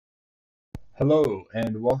Hello,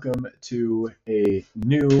 and welcome to a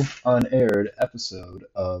new unaired episode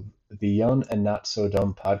of the Young and Not So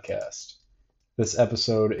Dumb podcast. This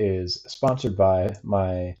episode is sponsored by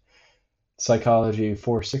my Psychology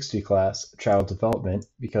 460 class, Child Development,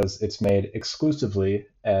 because it's made exclusively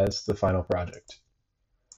as the final project.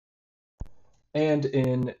 And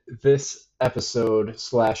in this episode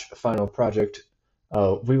slash final project,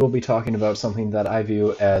 we will be talking about something that I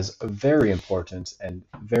view as very important and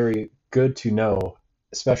very good to know,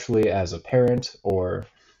 especially as a parent or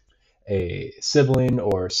a sibling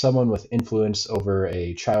or someone with influence over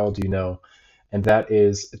a child you know, and that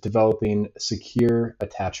is developing secure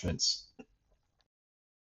attachments.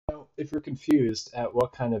 Now, if you're confused at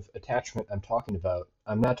what kind of attachment I'm talking about,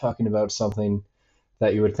 I'm not talking about something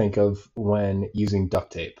that you would think of when using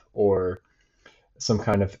duct tape or some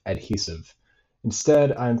kind of adhesive.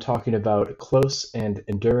 Instead, I'm talking about close and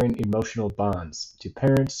enduring emotional bonds to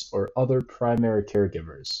parents or other primary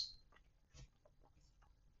caregivers.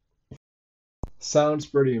 Sounds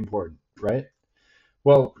pretty important, right?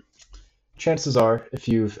 Well, chances are, if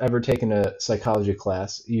you've ever taken a psychology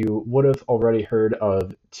class, you would have already heard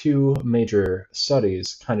of two major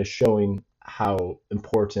studies kind of showing how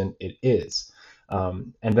important it is.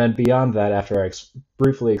 And then beyond that, after I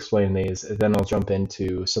briefly explain these, then I'll jump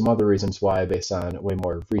into some other reasons why based on way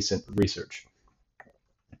more recent research.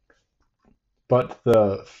 But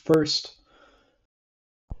the first,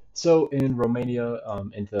 so in Romania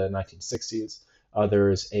in the 1960s, there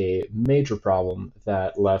was a major problem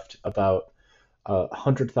that left about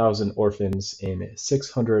 100,000 orphans in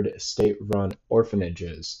 600 state-run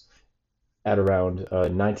orphanages at around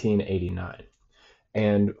 1989.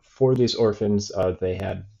 And for these orphans, they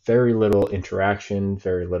had very little interaction,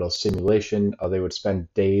 very little stimulation. They would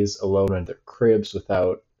spend days alone in their cribs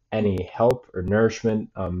without any help or nourishment.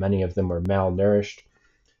 Many of them were malnourished.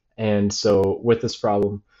 And so, with this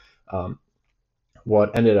problem, um,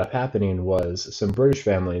 what ended up happening was some British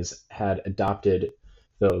families had adopted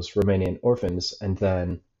those Romanian orphans, and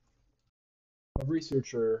then a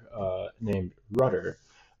researcher named Rudder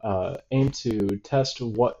aimed to test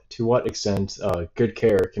what extent good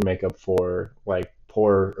care can make up for like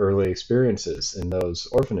poor early experiences in those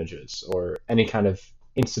orphanages or any kind of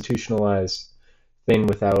institutionalized thing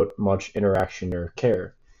without much interaction or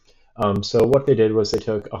care. So what they did was they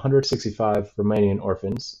took 165 Romanian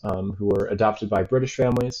orphans who were adopted by British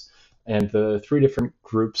families, and the three different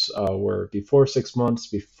groups were before 6 months,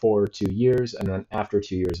 before 2 years, and then after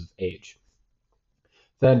 2 years of age.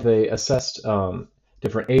 Then they assessed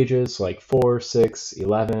different ages like 4, 6,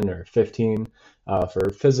 11, or 15 for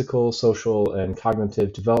physical, social, and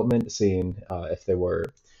cognitive development, seeing if they were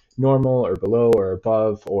normal or below or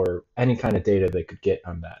above or any kind of data they could get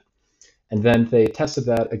on that. And then they tested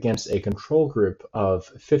that against a control group of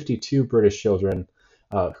 52 British children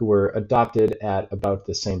who were adopted at about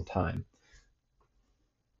the same time.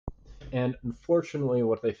 And unfortunately,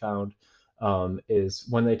 what they found is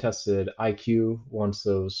when they tested IQ, once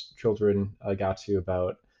those children got to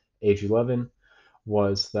about age 11,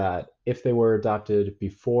 was that if they were adopted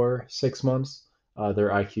before 6 months, their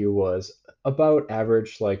IQ was about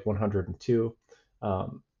average, like 102.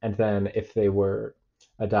 And then if they were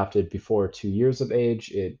adopted before 2 years of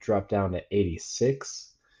age, it dropped down to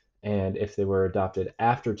 86. And if they were adopted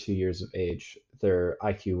after 2 years of age, their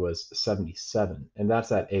IQ was 77. And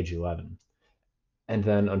that's at age 11. And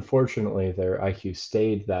then unfortunately, their IQ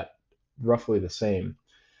stayed that roughly the same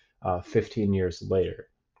 15 years later.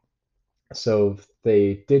 So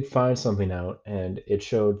they did find something out, and it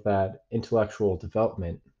showed that intellectual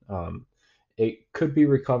development it could be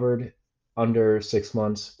recovered under 6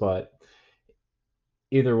 months, but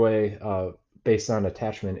either way, based on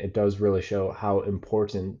attachment, it does really show how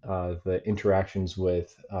important the interactions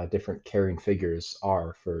with different caring figures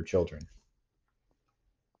are for children.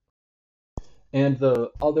 And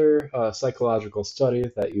the other psychological study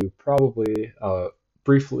that you probably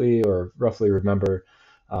briefly or roughly remember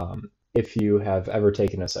if you have ever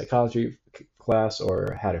taken a psychology class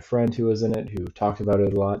or had a friend who was in it who talked about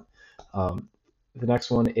it a lot. The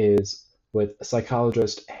next one is with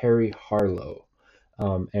psychologist Harry Harlow.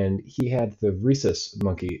 And he had the rhesus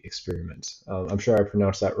monkey experiment. I'm sure I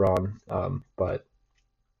pronounced that wrong, but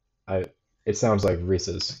I it sounds like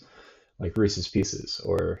Reese's Pieces,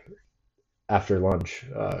 or after lunch,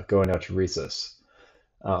 going out to recess.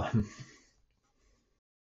 Um,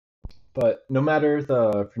 but no matter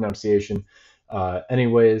the pronunciation,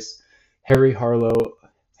 anyways, Harry Harlow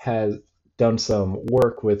has done some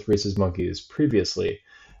work with rhesus monkeys previously,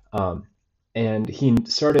 um, and he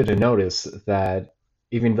started to notice that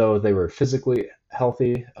even though they were physically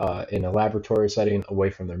healthy in a laboratory setting away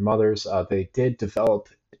from their mothers, they did develop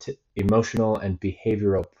emotional and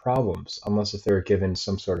behavioral problems unless if they were given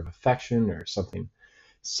some sort of affection or something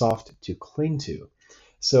soft to cling to.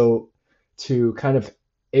 So, to kind of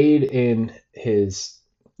aid in his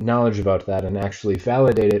knowledge about that and actually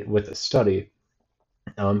validate it with a study,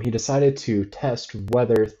 he decided to test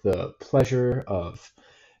whether the pleasure of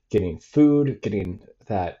getting food, getting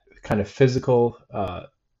that kind of physical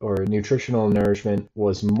or nutritional nourishment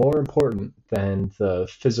was more important than the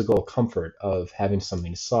physical comfort of having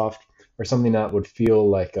something soft or something that would feel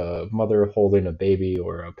like a mother holding a baby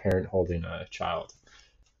or a parent holding a child.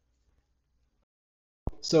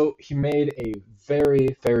 So he made a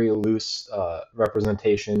very, very loose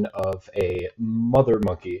representation of a mother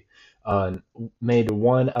monkey, uh, made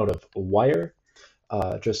one out of wire,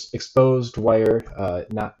 just exposed wire,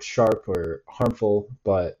 not sharp or harmful,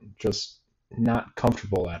 but just not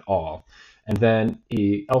comfortable at all. And then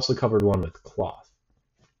he also covered one with cloth.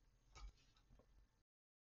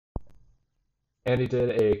 And he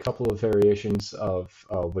did a couple of variations of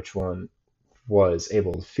which one was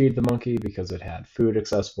able to feed the monkey because it had food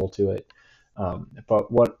accessible to it.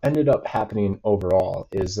 But what ended up happening overall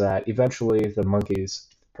is that eventually the monkeys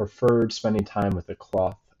preferred spending time with the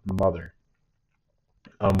cloth mother,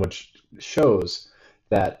 which shows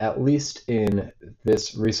that at least in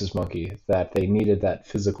this rhesus monkey that they needed that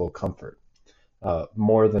physical comfort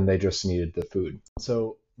more than they just needed the food.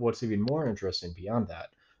 So what's even more interesting beyond that,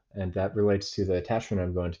 and that relates to the attachment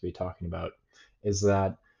I'm going to be talking about, is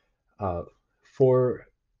that uh, for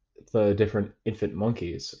the different infant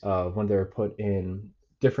monkeys, when they're put in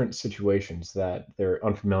different situations that they're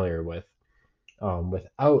unfamiliar with,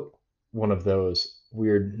 without one of those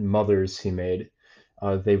weird mothers he made,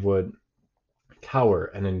 they would cower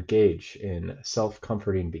and engage in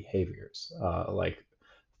self-comforting behaviors like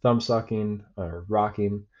thumb sucking or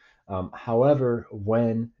rocking. However,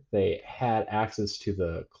 when they had access to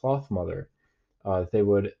the cloth mother, they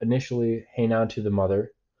would initially hang on to the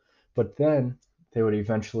mother, but then they would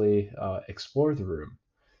eventually explore the room.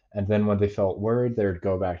 And then when they felt worried, they would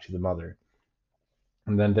go back to the mother.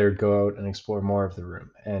 And then they would go out and explore more of the room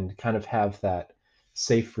and kind of have that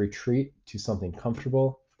safe retreat to something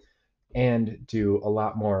comfortable and do a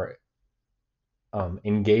lot more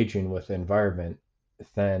engaging with the environment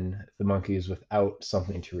than the monkeys without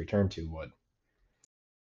something to return to would.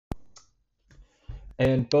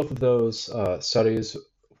 And both of those studies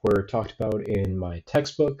were talked about in my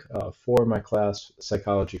textbook for my class,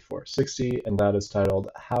 Psychology 460, and that is titled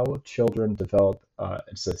How Children Develop.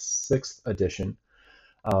 It's the sixth edition,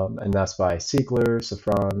 and that's by Siegler,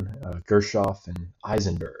 Safran, Gershoff, and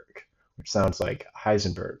Eisenberg, which sounds like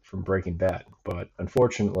Heisenberg from Breaking Bad, but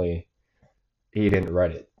unfortunately, he didn't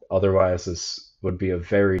write it. Otherwise, this would be a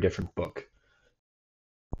very different book.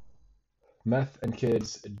 Meth and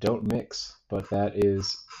kids don't mix, but that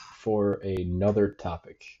is for another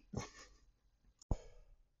topic.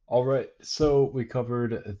 All right, so we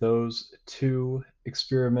covered those two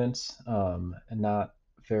experiments, and not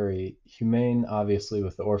very humane, obviously,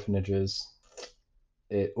 with the orphanages.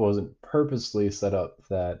 It wasn't purposely set up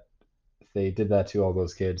that they did that to all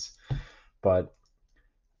those kids, but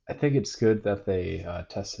I think it's good that they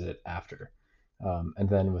tested it after. And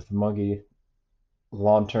then with the monkey,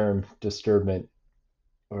 long-term disturbance,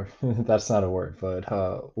 or that's not a word,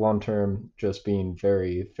 but long-term just being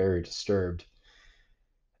very, very disturbed,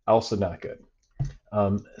 also not good.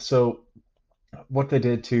 So what they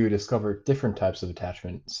did to discover different types of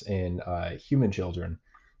attachments in human children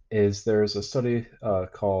is there's a study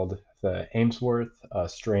called the Ainsworth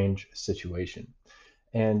Strange Situation.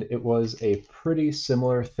 And it was a pretty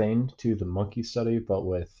similar thing to the monkey study, but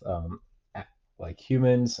with like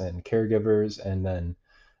humans and caregivers, and then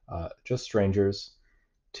just strangers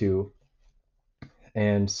too.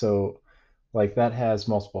 And so, like, that has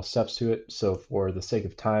multiple steps to it. So, for the sake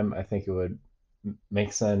of time, I think it would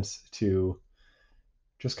make sense to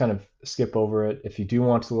just kind of skip over it. If you do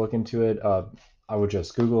want to look into it, I would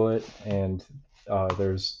just Google it, and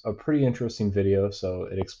there's a pretty interesting video, so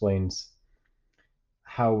it explains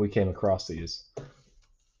how we came across these.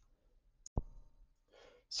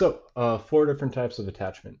 So, four different types of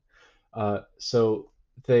attachment. So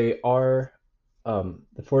they are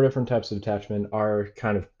the four different types of attachment are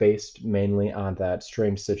kind of based mainly on that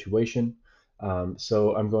strange situation.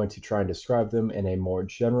 So I'm going to try and describe them in a more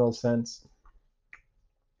general sense,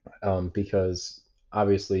 because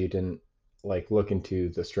obviously you didn't like look into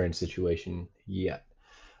the strange situation yet.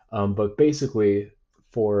 But basically,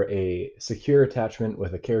 for a secure attachment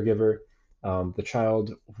with a caregiver, the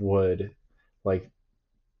child would like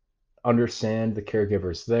understand the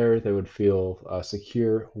caregiver's there. They would feel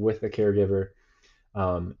secure with the caregiver.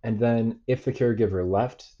 And then if the caregiver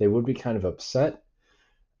left, they would be kind of upset.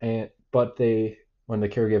 But when the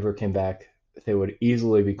caregiver came back, they would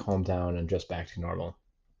easily be calmed down and just back to normal.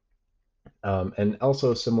 And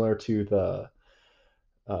also similar to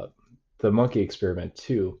uh, the monkey experiment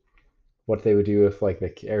too, what they would do if like the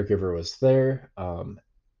caregiver was there,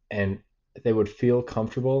 and they would feel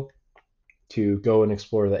comfortable to go and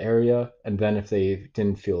explore the area. And then if they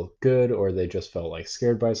didn't feel good or they just felt like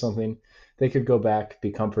scared by something, they could go back,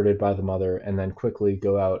 be comforted by the mother, and then quickly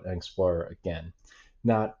go out and explore again.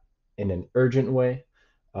 Not in an urgent way,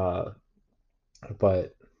 uh,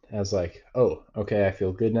 but as like, oh, okay, I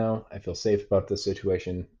feel good now. I feel safe about this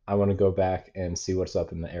situation. I want to go back and see what's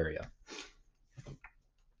up in the area.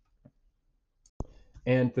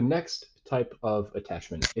 And the next type of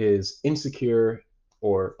attachment is insecure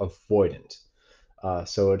or avoidant.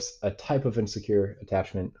 So it's a type of insecure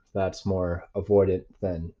attachment that's more avoidant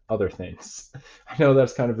than other things. I know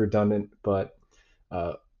that's kind of redundant, but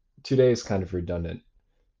uh, today is kind of redundant.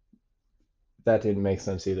 That didn't make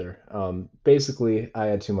sense either. Basically, I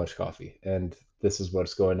had too much coffee, and this is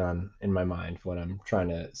what's going on in my mind when I'm trying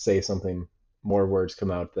to say something. More words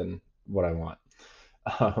come out than what I want.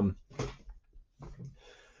 Um,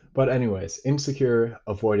 but anyways, insecure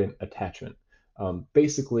avoidant attachment.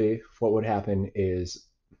 Basically, what would happen is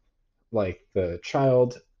like the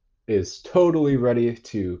child is totally ready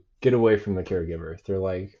to get away from the caregiver. They're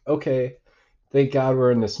like, okay, thank God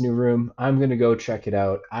we're in this new room. I'm going to go check it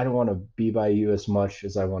out. I don't want to be by you as much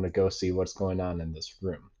as I want to go see what's going on in this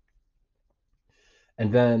room.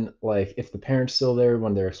 And then, like, if the parent's still there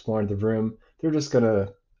when they're exploring the room, they're just going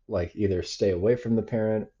to, like, either stay away from the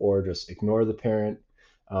parent or just ignore the parent.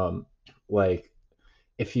 Um, like,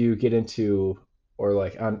 if you get into or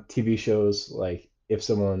like on TV shows, like if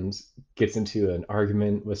someone gets into an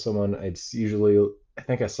argument with someone, it's usually I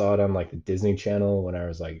think I saw it on like the Disney Channel when I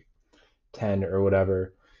was like 10 or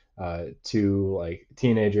whatever. Two like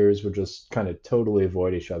teenagers would just kind of totally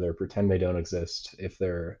avoid each other, pretend they don't exist if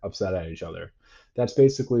they're upset at each other. That's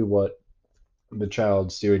basically what the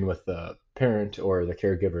child's doing with the parent or the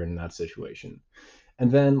caregiver in that situation.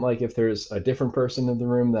 And then, like, if there's a different person in the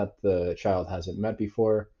room that the child hasn't met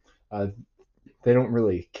before, uh, they don't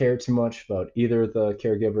really care too much about either the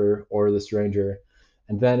caregiver or the stranger.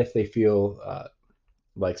 And then if they feel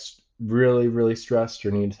like really, really stressed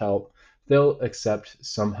or need help, they'll accept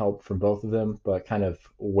some help from both of them, but kind of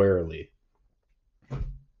warily.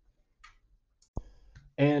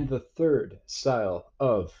 And the third style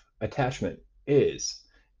of attachment is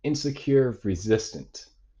insecure resistant.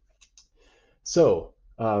 So,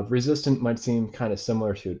 resistant might seem kind of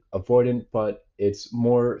similar to avoidant, but it's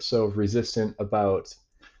more so resistant about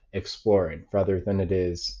exploring rather than it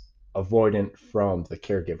is avoidant from the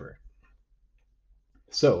caregiver.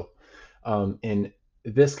 So, in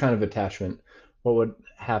this kind of attachment, what would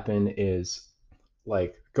happen is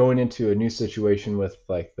like going into a new situation with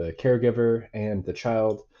like the caregiver and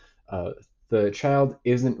uh, the child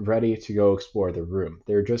isn't ready to go explore the room.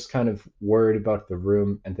 They're just kind of worried about the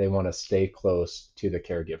room and they want to stay close to the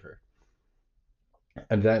caregiver.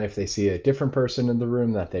 And then if they see a different person in the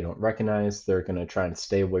room that they don't recognize, they're going to try and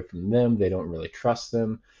stay away from them. They don't really trust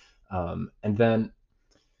them. And then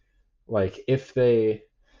like if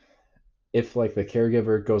like the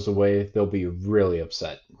caregiver goes away, they'll be really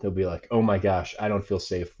upset. They'll be like, "Oh my gosh, I don't feel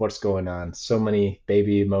safe. What's going on?" So many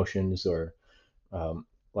baby emotions or um,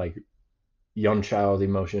 like young child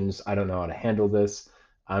emotions. I don't know how to handle this.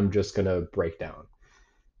 I'm just gonna break down.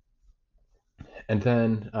 And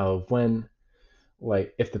then when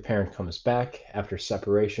like if the parent comes back after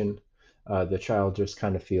separation, the child just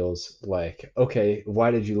kind of feels like, okay,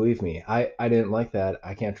 why did you leave me? I didn't like that.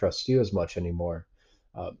 I can't trust you as much anymore.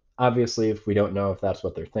 Obviously, if we don't know if that's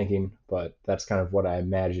what they're thinking, but that's kind of what I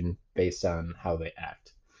imagine based on how they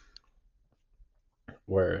act,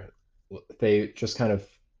 where they just kind of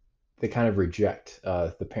reject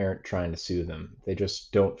the parent trying to soothe them. They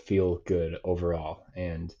just don't feel good overall,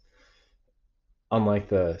 and unlike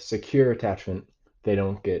the secure attachment, they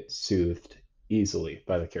don't get soothed easily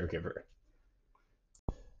by the caregiver.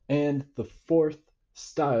 And the fourth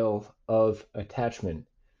style of attachment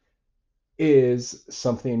is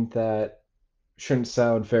something that shouldn't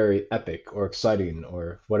sound very epic or exciting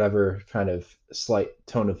or whatever kind of slight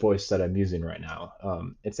tone of voice that I'm using right now.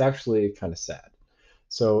 It's actually kind of sad.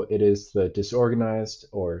 So it is the disorganized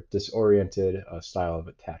or disoriented style of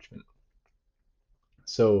attachment.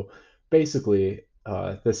 So basically,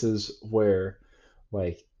 this is where,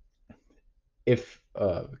 like, if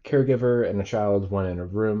a caregiver and a child went in a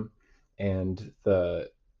room and the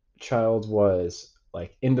child was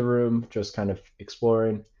like in the room just kind of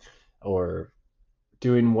exploring or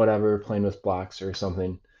doing whatever, playing with blocks or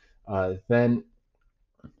something, then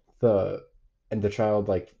the the child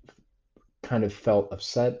like kind of felt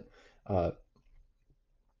upset. Uh,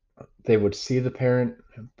 they would see the parent,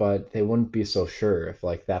 but they wouldn't be so sure if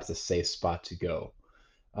like that's a safe spot to go.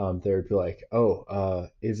 They would be like, "Oh,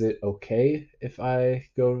 is it okay if I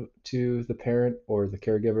go to the parent or the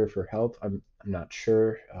caregiver for help? I'm not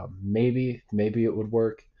sure. Maybe it would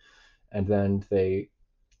work." And then they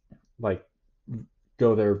like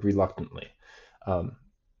go there reluctantly. Um,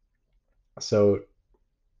 so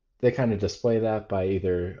they kind of display that by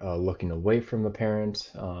either looking away from the parent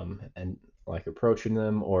and like approaching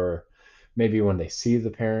them, or maybe when they see the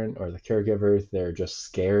parent or the caregiver, they're just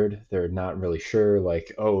scared. They're not really sure,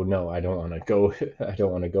 like, oh no, I don't want to go. I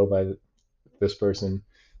don't want to go by this person.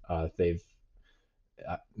 They've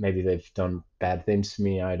maybe they've done bad things to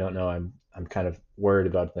me. I don't know. I'm kind of worried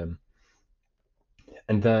about them.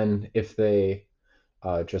 And then if they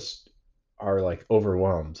just are like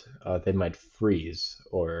overwhelmed, they might freeze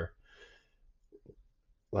or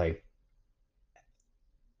like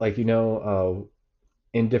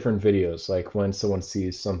in different videos, like when someone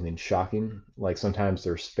sees something shocking, like sometimes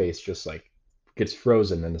their face just like gets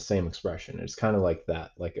frozen in the same expression. It's kind of like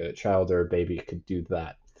that, like a child or a baby could do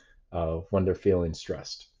that when they're feeling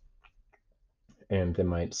stressed, and they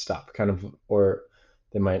might stop, kind of, or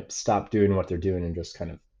they might stop doing what they're doing and just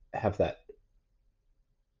kind of have that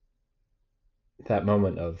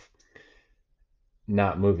moment of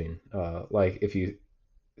not moving. Like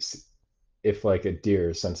if like a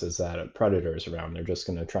deer senses that a predator is around, they're just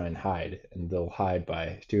going to try and hide, and they'll hide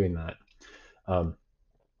by doing that. Um,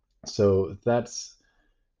 so that's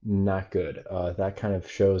not good. That kind of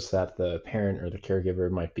shows that the parent or the caregiver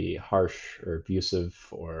might be harsh or abusive,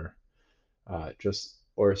 or just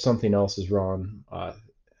or something else is wrong.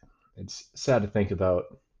 It's sad to think about,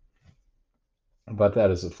 but that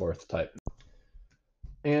is a fourth type.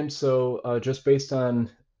 And so, just based on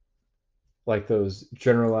like those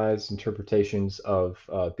generalized interpretations of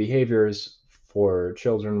behaviors for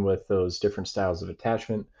children with those different styles of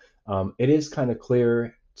attachment, it is kind of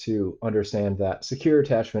clear to understand that secure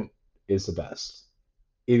attachment is the best,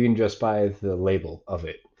 even just by the label of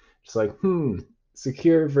it. It's like,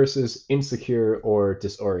 secure versus insecure or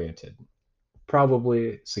disoriented.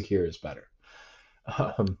 Probably secure is better.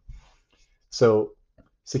 Um, so,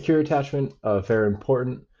 secure attachment, very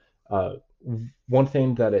important. Uh, One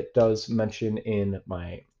thing that it does mention in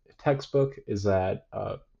my textbook is that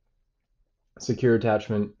secure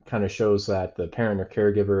attachment kind of shows that the parent or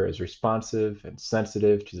caregiver is responsive and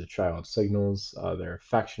sensitive to the child's signals. They're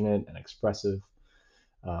affectionate and expressive,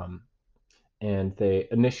 um, and they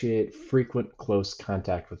initiate frequent close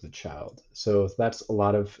contact with the child. So that's a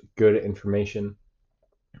lot of good information.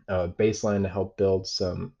 Baseline to help build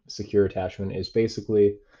some secure attachment is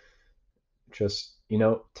basically just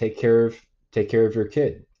take care of your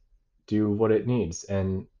kid, do what it needs,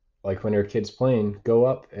 and like when your kid's playing, go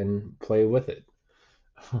up and play with it.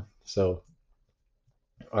 So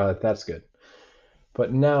that's good.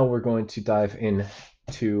 But now we're going to dive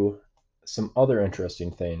into some other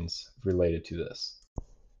interesting things related to this.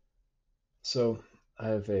 So I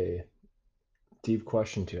have a deep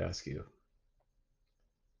question to ask you.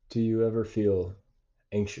 Do you ever feel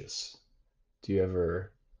anxious? Do you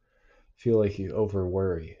ever feel like you over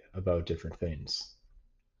worry about different things?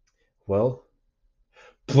 Well,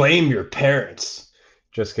 blame your parents.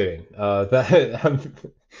 Just kidding. That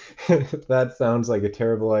sounds like a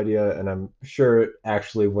terrible idea, and I'm sure it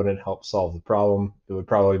actually wouldn't help solve the problem. It would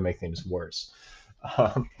probably make things worse.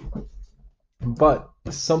 Um, but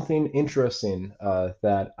something interesting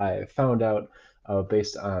that I found out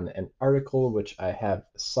based on an article which I have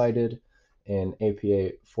cited in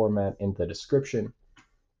APA format in the description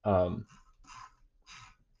um,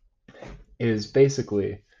 is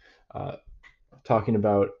basically uh, talking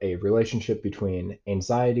about a relationship between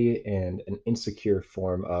anxiety and an insecure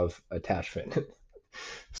form of attachment.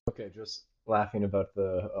 Okay, just laughing about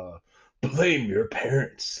the blame your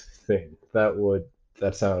parents thing.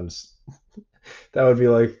 That sounds that would be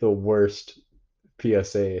like the worst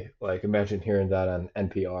PSA. Like imagine hearing that on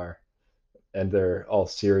NPR and they're all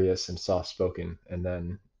serious and soft spoken, and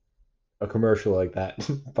then a commercial like that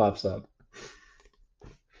pops up.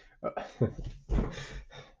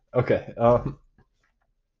 Okay.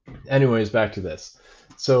 Anyways, back to this.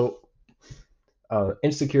 So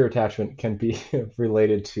insecure attachment can be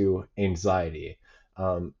related to anxiety.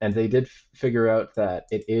 And they did figure out that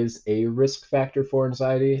it is a risk factor for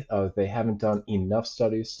anxiety. They haven't done enough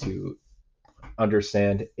studies to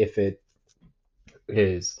understand if it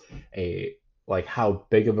is a like how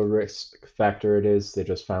big of a risk factor it is. They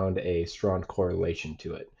just found a strong correlation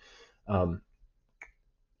to it. Um,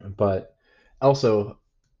 but also,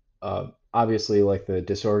 obviously, like the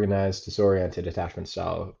disorganized, disoriented attachment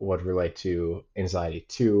style would relate to anxiety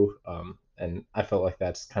too. And I felt like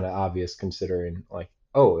that's kind of obvious considering, like,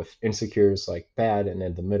 oh, if insecure is like bad and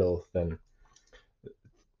in the middle, then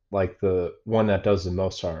like the one that does the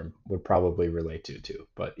most harm would probably relate to too.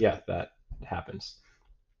 But yeah, that happens.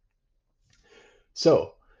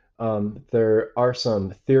 So, there are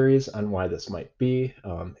some theories on why this might be.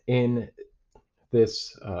 In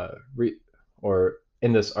this or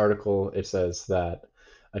in this article, it says that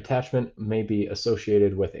attachment may be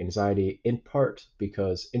associated with anxiety in part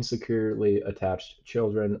because insecurely attached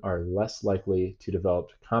children are less likely to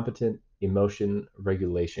develop competent emotion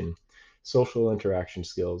regulation, social interaction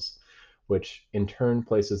skills, which in turn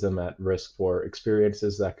places them at risk for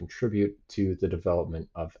experiences that contribute to the development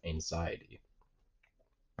of anxiety.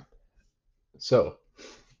 So,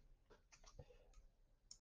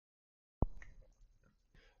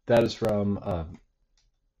 that is from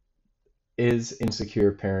Is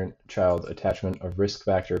insecure parent child attachment a risk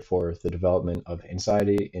factor for the development of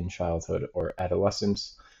anxiety in childhood or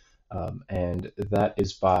adolescence? And that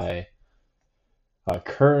is by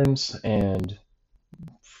Kearns and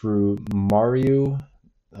Frumariu.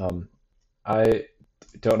 I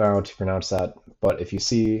don't know how to pronounce that, but if you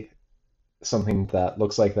see something that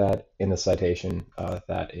looks like that in the citation,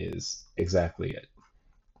 that is exactly it.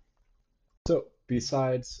 So,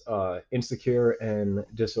 besides insecure and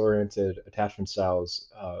disoriented attachment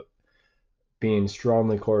styles being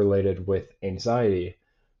strongly correlated with anxiety,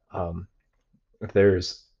 um,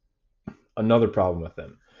 there's another problem with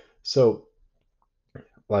them. So,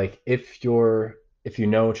 like if you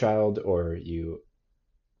know a child or you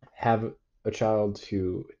have a child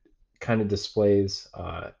who kind of displays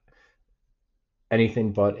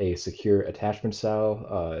anything but a secure attachment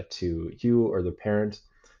style to you or the parent,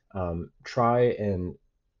 try and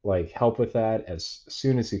like help with that as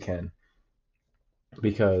soon as you can,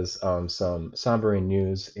 because some sombering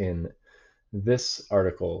news in this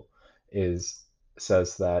article is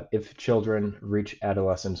says that if children reach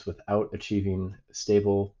adolescence without achieving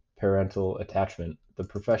stable parental attachment, the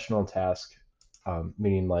professional task,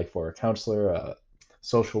 meaning like for a counselor, a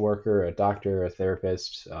social worker, a doctor, a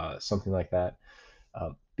therapist, something like that,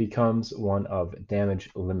 becomes one of damage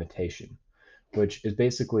limitation, which is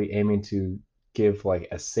basically aiming to give like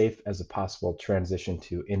as safe as a possible transition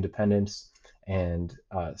to independence and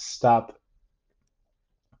stop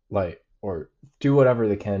like or do whatever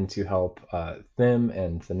they can to help them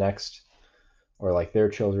and the next or like their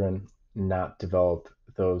children not develop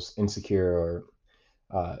those insecure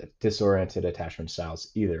or disoriented attachment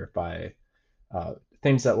styles either by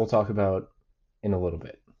things that we'll talk about in a little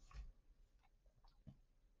bit.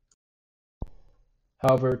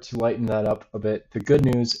 However, to lighten that up a bit, the good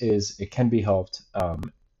news is it can be helped.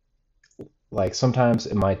 Like sometimes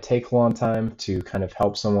it might take a long time to kind of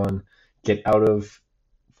help someone get out of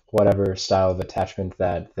whatever style of attachment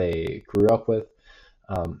that they grew up with.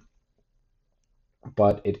 Um,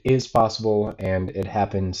 but it is possible and it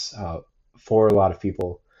happens for a lot of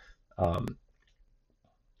people. Um,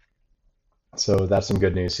 so that's some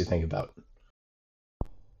good news to think about.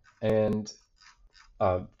 And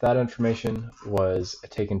that information was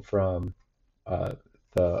taken from uh,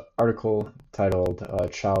 the article titled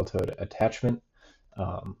Childhood Attachment,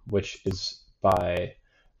 which is by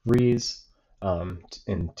Rees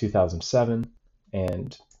in 2007,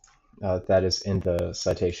 and that is in the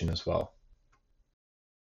citation as well.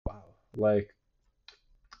 Wow. Like,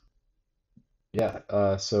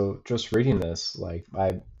 yeah, so just reading this, like,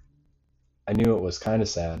 I knew it was kind of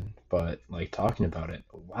sad, but like talking about it,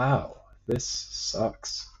 wow, this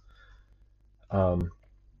sucks. Um,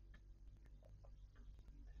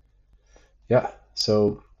 yeah,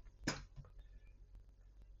 so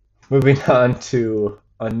moving on to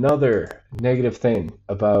another negative thing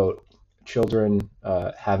about children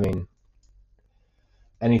having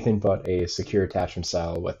anything but a secure attachment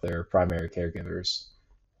style with their primary caregivers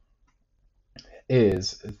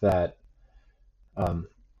is that um,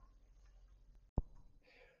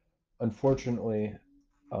 unfortunately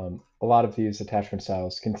a lot of these attachment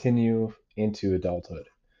styles continue into adulthood.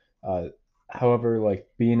 Uh, However, like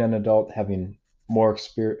being an adult, having more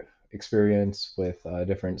experience with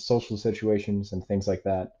different social situations and things like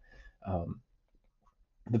that, um,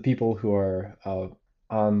 the people who are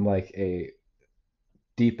on like a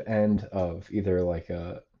deep end of either like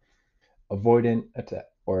a avoidant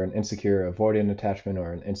or an insecure avoidant attachment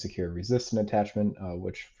or an insecure resistant attachment,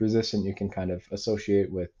 which resistant you can kind of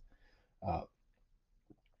associate with uh,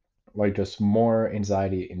 like just more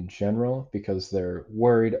anxiety in general because they're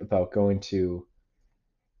worried about going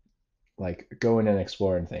and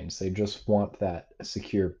exploring things. They just want that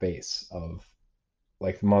secure base of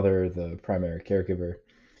like the mother, the primary caregiver,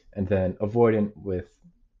 and then avoidant with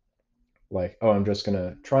like, oh, I'm just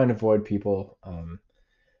gonna try and avoid people.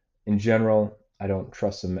 In general, I don't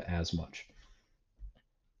trust them as much.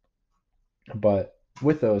 But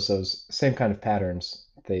with those same kind of patterns,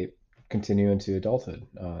 they continue into adulthood.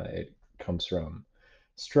 It comes from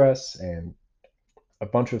stress and a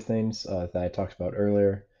bunch of things that I talked about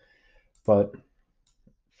earlier. But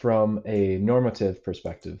from a normative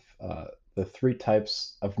perspective, the three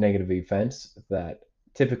types of negative events that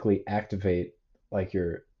typically activate like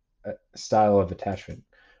your style of attachment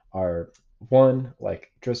are one,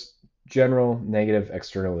 like just general negative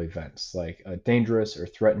external events, like a dangerous or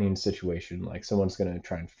threatening situation, like someone's going to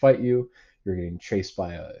try and fight you, you're getting chased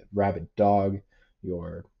by a rabid dog,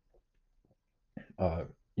 you're uh,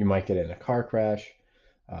 you might get in a car crash,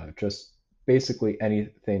 just basically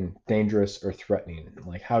anything dangerous or threatening.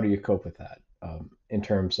 Like, how do you cope with that in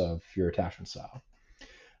terms of your attachment style?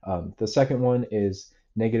 The second one is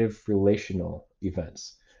negative relational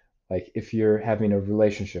events. Like, if you're having a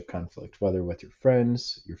relationship conflict, whether with your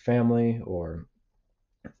friends, your family, or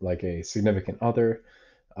like a significant other,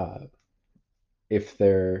 uh, if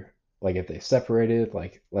they separated,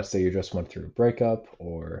 like, let's say you just went through a breakup,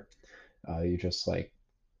 or you just like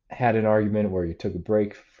had an argument where you took a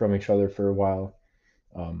break from each other for a while,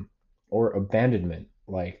 um, or abandonment,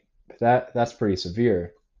 like that's pretty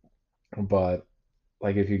severe. But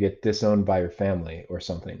like if you get disowned by your family or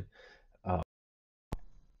something. Um,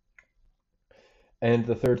 and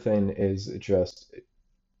the third thing is just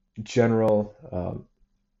general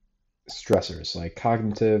stressors, like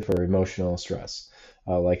cognitive or emotional stress.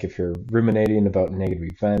 Like if you're ruminating about negative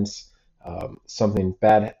events, something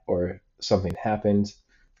bad or something happened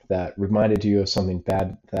that reminded you of something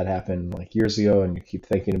bad that happened like years ago and you keep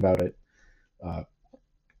thinking about it, uh,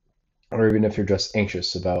 or even if you're just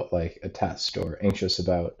anxious about like a test or anxious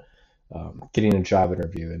about getting a job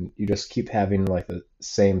interview and you just keep having like the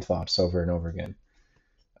same thoughts over and over again.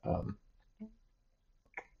 Um,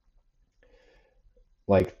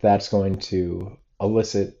 like that's going to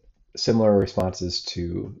elicit similar responses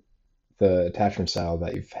to the attachment style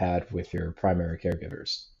that you've had with your primary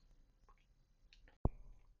caregivers.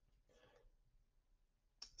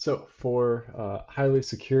 So, for highly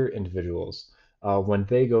secure individuals, when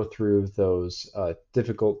they go through those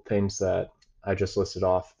difficult things that I just listed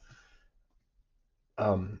off,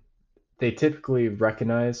 um, they typically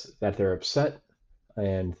recognize that they're upset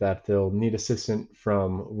and that they'll need assistance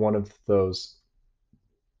from one of those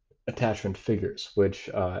attachment figures, which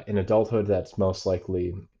in adulthood, that's most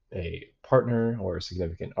likely a partner or a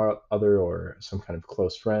significant other or some kind of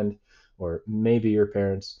close friend, or maybe your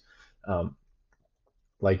parents, um,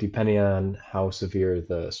 like depending on how severe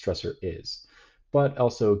the stressor is. But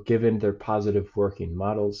also, given their positive working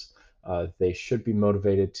models, they should be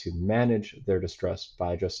motivated to manage their distress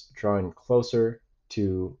by just drawing closer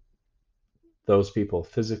to those people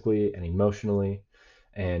physically and emotionally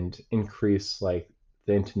and increase like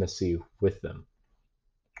the intimacy with them.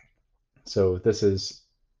 So this is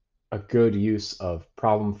a good use of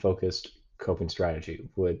problem focused coping strategy,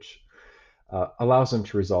 which allows them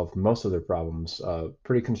to resolve most of their problems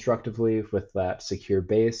pretty constructively with that secure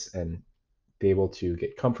base and be able to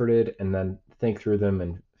get comforted and then think through them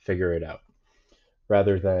and figure it out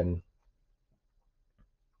rather than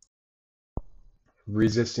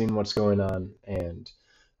resisting what's going on and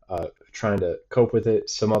trying to cope with it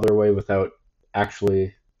some other way without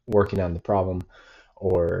actually working on the problem,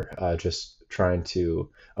 or just trying to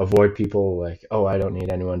avoid people like, oh, I don't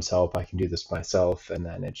need anyone's help, I can do this myself, and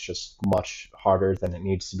then it's just much harder than it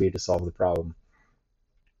needs to be to solve the problem,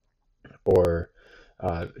 or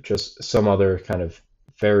just some other kind of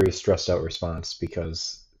very stressed out response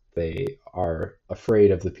because they are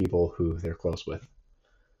afraid of the people who they're close with.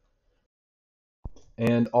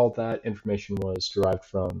 And all that information was derived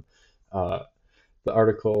from uh, the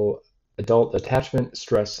article Adult Attachment,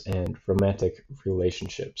 Stress, and Romantic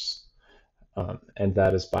Relationships. And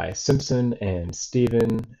that is by Simpson and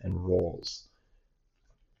Stephen and Rolls.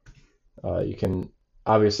 You can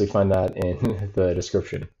obviously find that in the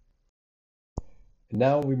description.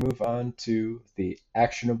 Now we move on to the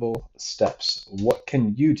actionable steps. What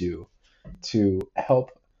can you do to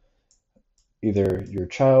help either your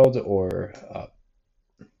child or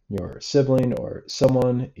your sibling or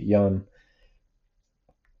someone young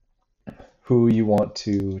who you want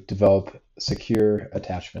to develop secure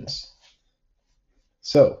attachments?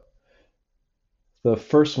 So, the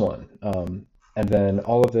first one, And then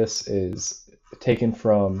all of this is taken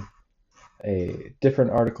from a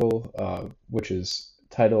different article, which is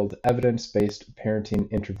titled Evidence-Based Parenting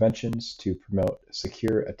Interventions to Promote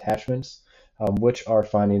Secure Attachments, which are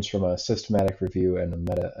findings from a systematic review and a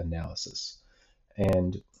meta-analysis.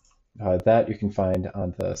 And that you can find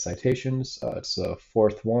on the citations. It's the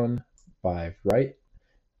fourth one by Wright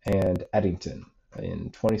and Eddington in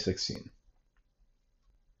 2016.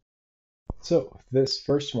 So this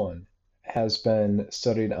first one has been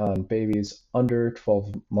studied on babies under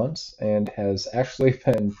 12 months and has actually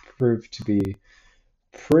been proved to be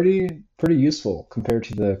pretty useful compared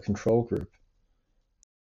to the control group.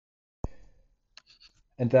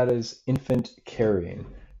 And that is infant carrying.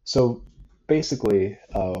 So basically,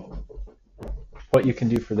 what you can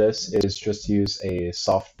do for this is just use a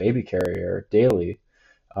soft baby carrier daily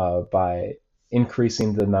by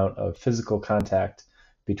increasing the amount of physical contact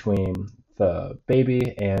between the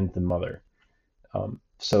baby and the mother.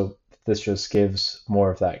 So this just gives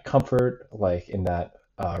more of that comfort, like in that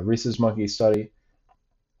rhesus monkey study,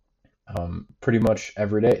 pretty much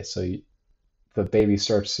every day. So the baby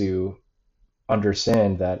starts to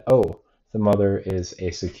understand that, oh, the mother is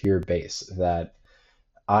a secure base that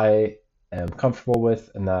I am comfortable with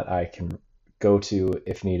and that I can go to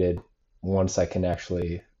if needed once I can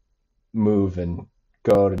actually move and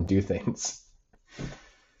go out and do things.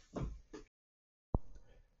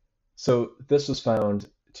 So this was found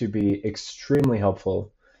to be extremely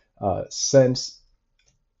helpful since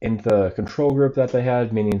in the control group that they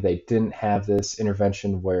had, meaning they didn't have this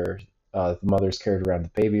intervention where the mothers carried around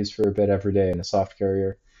the babies for a bit every day in a soft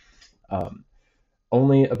carrier, um,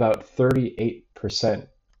 only about 38%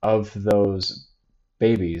 of those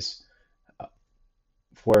babies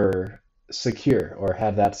were secure or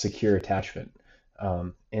had that secure attachment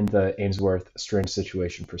in the Ainsworth Strange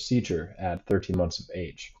Situation procedure at 13 months of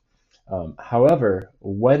age. However,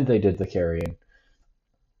 when they did the carrying,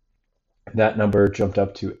 that number jumped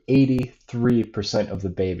up to 83% of the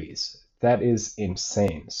babies. That is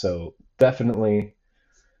insane. So definitely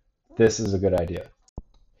this is a good idea.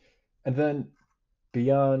 And then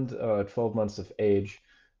beyond 12 months of age,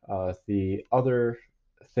 the other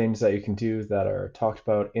things that you can do that are talked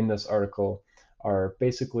about in this article are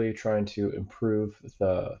basically trying to improve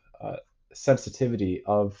the sensitivity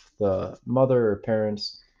of the mother or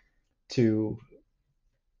parents to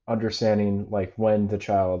understanding like when the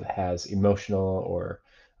child has emotional or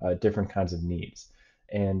different kinds of needs.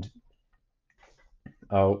 And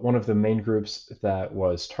one of the main groups that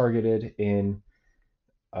was targeted in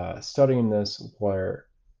studying this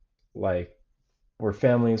like were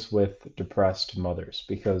families with depressed mothers,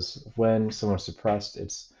 because when someone's depressed,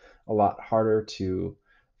 it's a lot harder to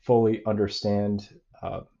fully understand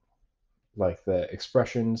like the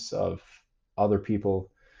expressions of other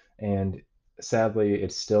people, and sadly,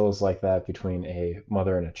 it still is like that between a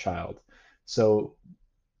mother and a child. So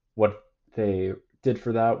what they did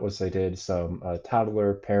for that was they did some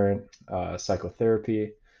toddler parent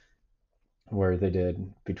psychotherapy where they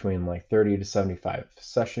did between like 30 to 75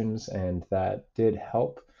 sessions, and that did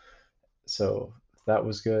help. So that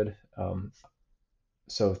was good.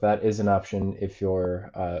 So that is an option if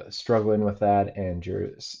you're struggling with that and you're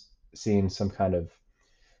seeing some kind of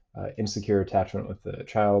insecure attachment with the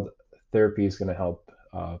child. Therapy is going to help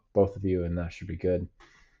both of you, and that should be good.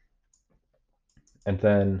 And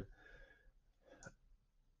then,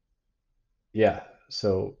 yeah,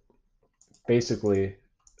 so basically,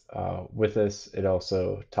 with this, it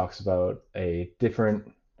also talks about a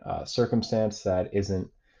different circumstance that isn't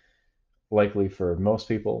likely for most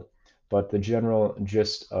people, but the general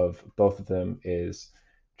gist of both of them is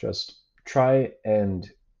just try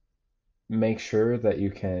and make sure that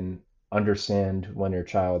you can understand when your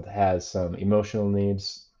child has some emotional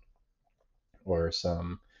needs or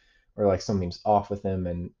like something's off with them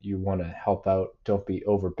and you want to help out. Don't be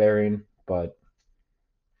overbearing, but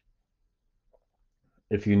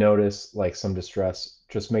if you notice like some distress,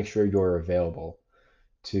 just make sure you're available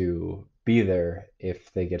to be there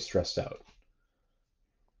if they get stressed out.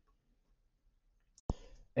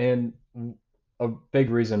 And a big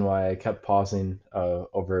reason why I kept pausing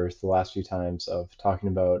over the last few times of talking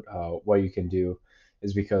about what you can do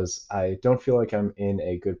is because I don't feel like I'm in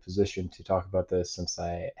a good position to talk about this since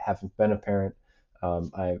I haven't been a parent.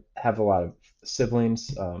 I have a lot of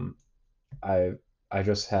siblings. I I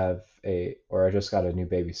just I just got a new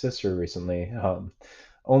baby sister recently,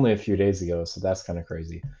 only a few days ago, so that's kind of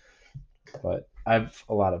crazy. But I have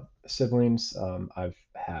a lot of siblings. I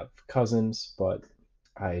have cousins, but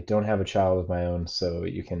I don't have a child of my own, so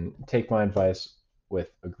you can take my advice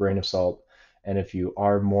with a grain of salt. And if you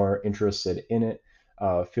are more interested in it,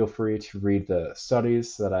 feel free to read the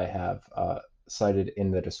studies that I have cited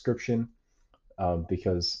in the description,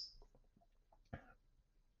 because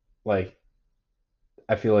like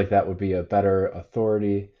I feel like that would be a better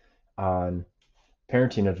authority on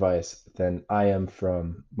parenting advice than I am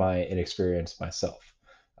from my inexperience myself.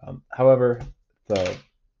 However, the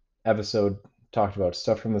episode talked about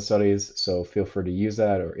stuff from the studies, so feel free to use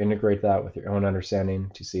that or integrate that with your own understanding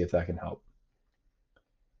to see if that can help.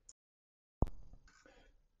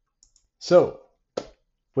 So,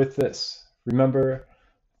 with this, remember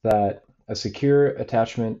that a secure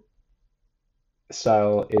attachment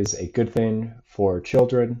style is a good thing for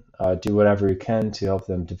children. Do whatever you can to help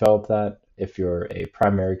them develop that. If you're a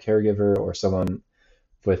primary caregiver or someone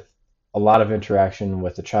with a lot of interaction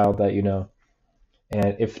with a child that you know,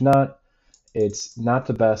 and if not, it's not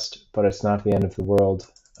the best, but it's not the end of the world.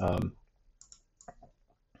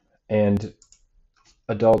 And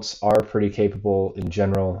adults are pretty capable in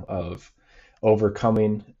general of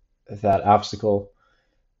overcoming that obstacle,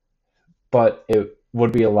 but it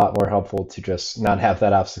would be a lot more helpful to just not have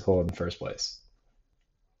that obstacle in the first place.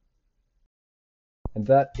 And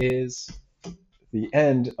that is the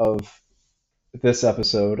end of this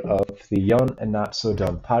episode of the Young and Not So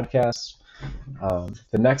Dumb podcast.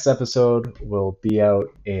 The next episode will be out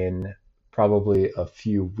in probably a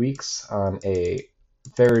few weeks on a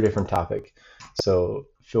very different topic. So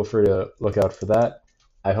feel free to look out for that.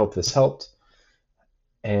 I hope this helped,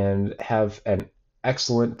 and have an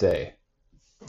excellent day.